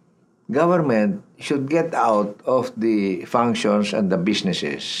 Government should get out of the functions and the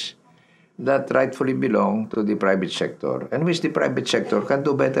businesses that rightfully belong to the private sector, and which the private sector can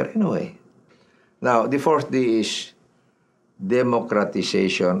do better anyway. Now, the fourth D is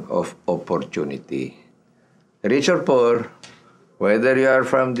democratization of opportunity. Rich or poor, whether you are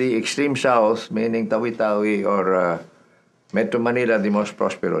from the extreme south, meaning Tawi-Tawi, or Metro Manila, the most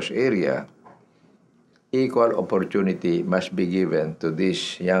prosperous area, equal opportunity must be given to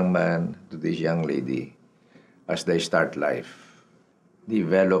this young man, to this young lady, as they start life.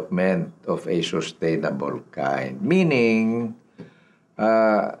 Development of a sustainable kind, meaning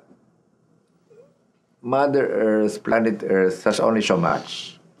Mother Earth, planet Earth, has only so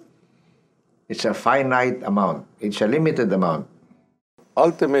much. It's a finite amount. It's a limited amount.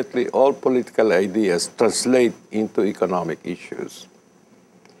 Ultimately, all political ideas translate into economic issues.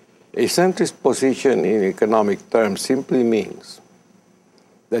 A centrist position in economic terms simply means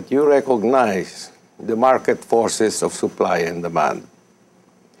that you recognize the market forces of supply and demand.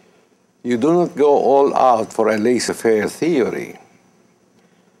 You do not go all out for a laissez-faire theory,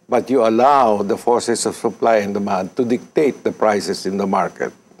 but you allow the forces of supply and demand to dictate the prices in the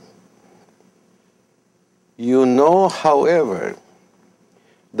market. You know, however,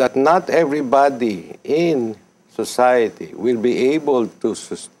 that not everybody in society will be able to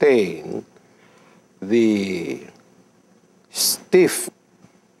sustain the stiff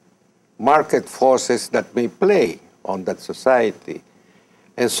market forces that may play on that society.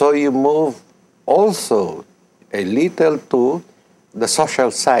 And so you move also a little to the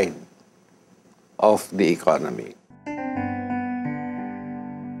social side of the economy.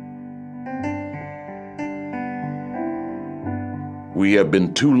 We have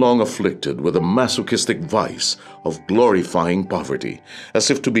been too long afflicted with a masochistic vice of glorifying poverty,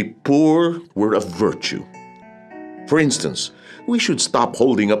 as if to be poor were a virtue. For instance, we should stop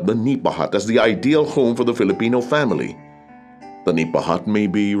holding up the nipa hut as the ideal home for the Filipino family. The nipa hut may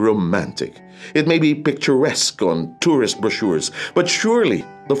be romantic, it may be picturesque on tourist brochures, but surely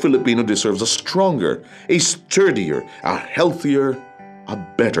the Filipino deserves a stronger, a sturdier, a healthier, a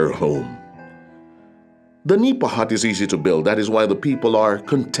better home. The nipa hut is easy to build, that is why the people are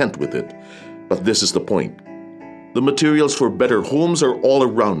content with it. But this is the point. The materials for better homes are all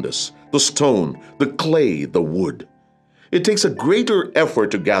around us. The stone, the clay, the wood. It takes a greater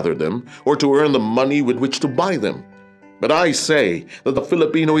effort to gather them or to earn the money with which to buy them. But I say that the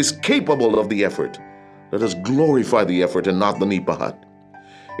Filipino is capable of the effort. Let us glorify the effort and not the nipa hut.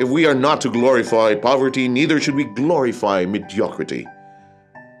 If we are not to glorify poverty, neither should we glorify mediocrity.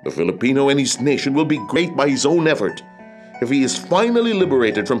 The Filipino and his nation will be great by his own effort. If he is finally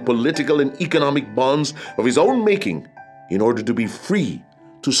liberated from political and economic bonds of his own making, in order to be free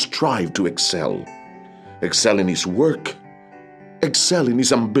to strive to excel. Excel in his work, excel in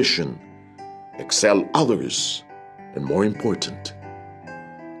his ambition, excel others, and more important,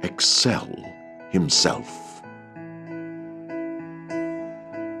 excel himself.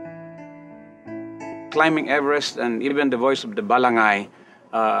 Climbing Everest and even the voice of the Balangay,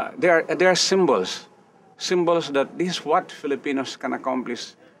 they are symbols that this is what Filipinos can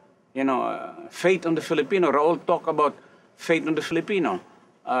accomplish. You know, faith on the Filipino. Raul talk about faith on the Filipino.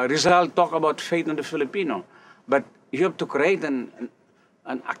 Rizal talk about faith on the Filipino. But you have to create an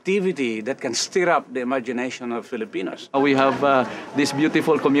activity that can stir up the imagination of Filipinos. We have this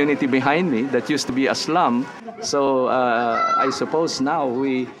beautiful community behind me that used to be a slum. So I suppose now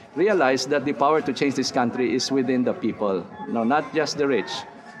we realize that the power to change this country is within the people. No, not just the rich,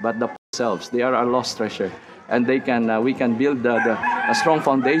 but the themselves. They are our lost treasure. And we can build a strong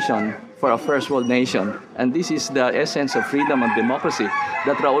foundation for a first world nation. And this is the essence of freedom and democracy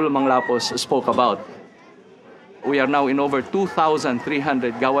that Raul Manglapus spoke about. We are now in over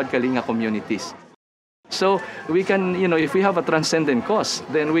 2,300 Gawad Kalinga communities. So we can, if we have a transcendent cause,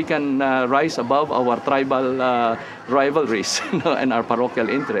 then we can rise above our tribal rivalries and our parochial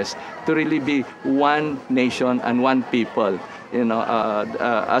interests to really be one nation and one people,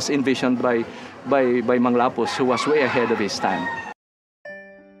 as envisioned by Manglapus, who was way ahead of his time.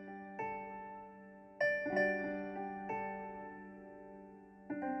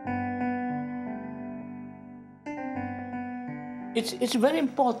 It's very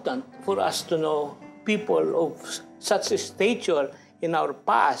important for us to know people of such a stature in our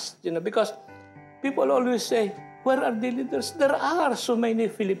past, because people always say, where are the leaders? There are so many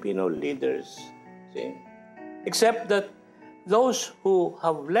Filipino leaders, see? Except that those who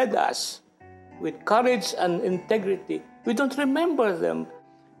have led us with courage and integrity, we don't remember them.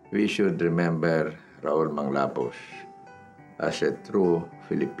 We should remember Raul Manglapus as a true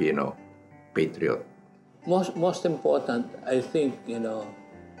Filipino patriot. Most important, I think,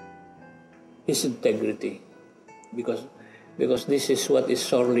 his integrity, because this is what is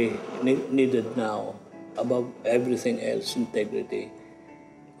sorely needed now, above everything else, integrity.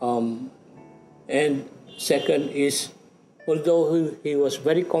 And second is, although he was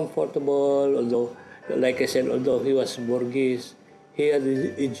very comfortable, although, like I said, although he was Borghese, he had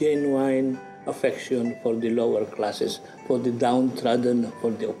a genuine affection for the lower classes, for the downtrodden, for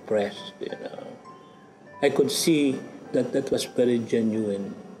the oppressed. I could see that was very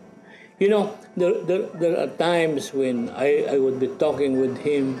genuine. There are times when I would be talking with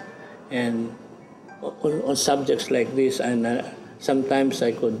him and on subjects like this, and sometimes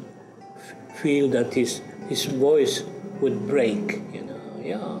I could feel that his voice would break, you know.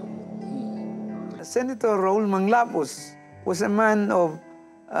 Yeah. Senator Raul Manglapus was a man of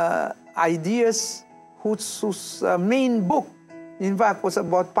ideas whose main book, in fact, was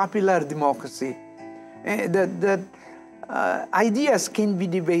about popular democracy. That ideas can be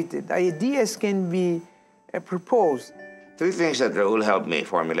debated, ideas can be proposed. Three things that Raul helped me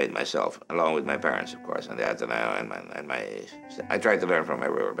formulate myself, along with my parents, of course, and the Ateneo and my I tried to learn from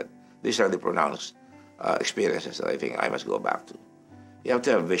everywhere, but these are the pronounced experiences that I think I must go back to. You have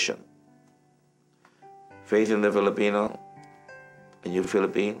to have vision. Faith in the Filipino, a new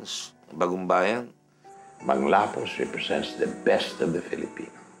Philippines, bagong bayan. Manglapus represents the best of the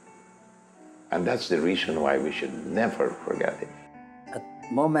Filipino. And that's the reason why we should never forget it. At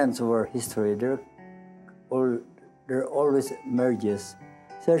moments of our history, there always emerges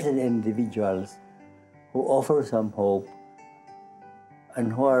certain individuals who offer some hope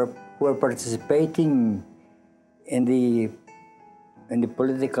and who are participating in the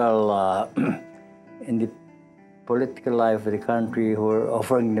political political life of the country, who are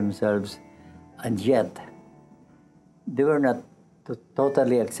offering themselves, and yet they were not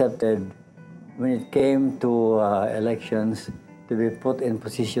totally accepted when it came to elections to be put in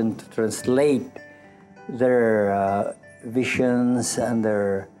position to translate their visions and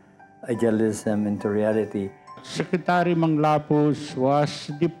their idealism into reality. Secretary Manglapus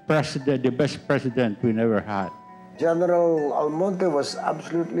was the best president we never had. General Almonte was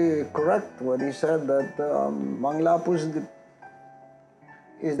absolutely correct when he said that Manglapus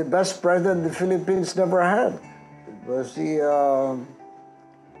is the best president the Philippines never had. Because he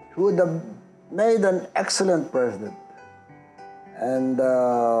would have made an excellent president. And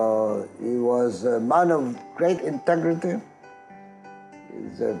he was a man of great integrity.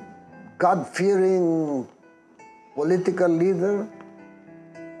 He's a God-fearing political leader.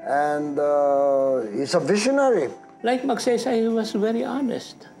 And he's a visionary. Like Magsaysay, he was very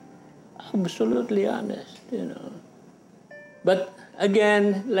honest. Absolutely honest, you know. But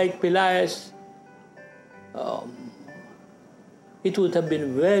again, like Pelaez, it would have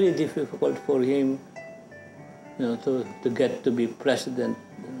been very difficult for him, you know, to get to be president,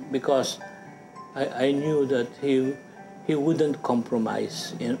 because I knew that he wouldn't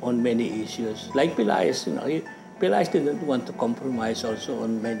compromise on many issues. Like Pelaez, you know, Pelaez didn't want to compromise also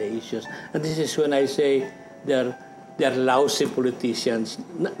on many issues. And this is when I say they're lousy politicians.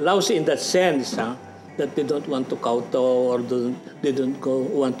 Lousy in that sense, huh? That they don't want to kowtow or they don't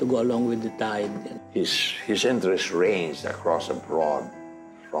want to go along with the tide. His interests ranged across a broad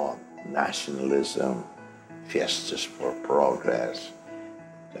front: nationalism, fiestas for progress,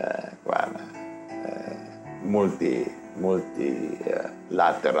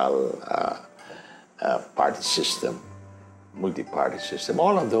 multilateral party system, multi-party system.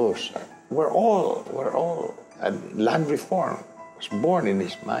 All of those were all land reform was born in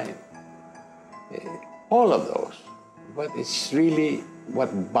his mind. All of those. But it's really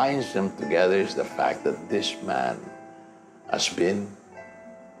what binds them together is the fact that this man has been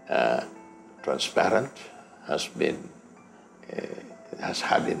transparent, has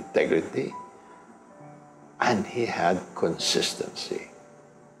had integrity, and he had consistency.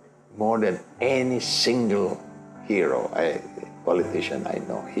 More than any single hero, politician I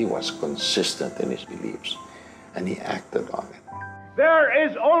know, he was consistent in his beliefs, and he acted on it. There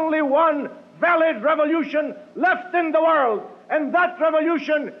is only one valid revolution left in the world, and that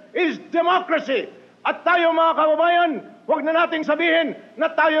revolution is democracy. At tayo mga kababayan, huwag na nating sabihin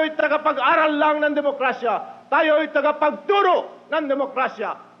na tayo'y tagapag-aral lang ng demokrasya. Tayo'y tagapagturo ng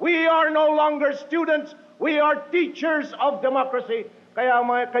demokrasya. We are no longer students, we are teachers of democracy. Kaya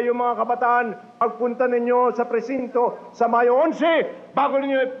kayo mga kabataan, pagpunta ninyo sa presinto sa Mayo 11, bago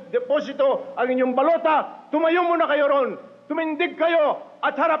ninyo deposito ang inyong balota, tumayo muna kayo ron. Tumindig kayo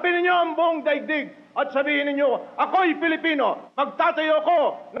at harapin ninyo ang buong daigdig at sabihin ninyo, ako'y Filipino, magtatayo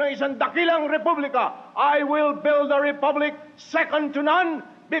ko ng isang dakilang republika. I will build a republic second to none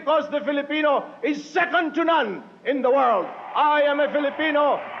because the Filipino is second to none in the world. I am a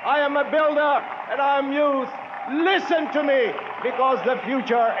Filipino, I am a builder, and I am youth. Listen to me because the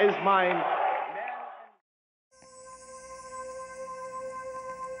future is mine.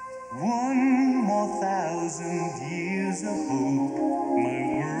 One more 1,000 years of hope,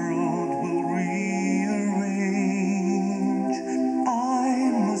 my world will rearrange. I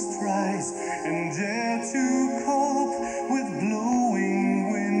must rise and dare to cope with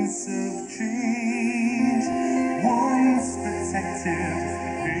blowing winds of change. Once protected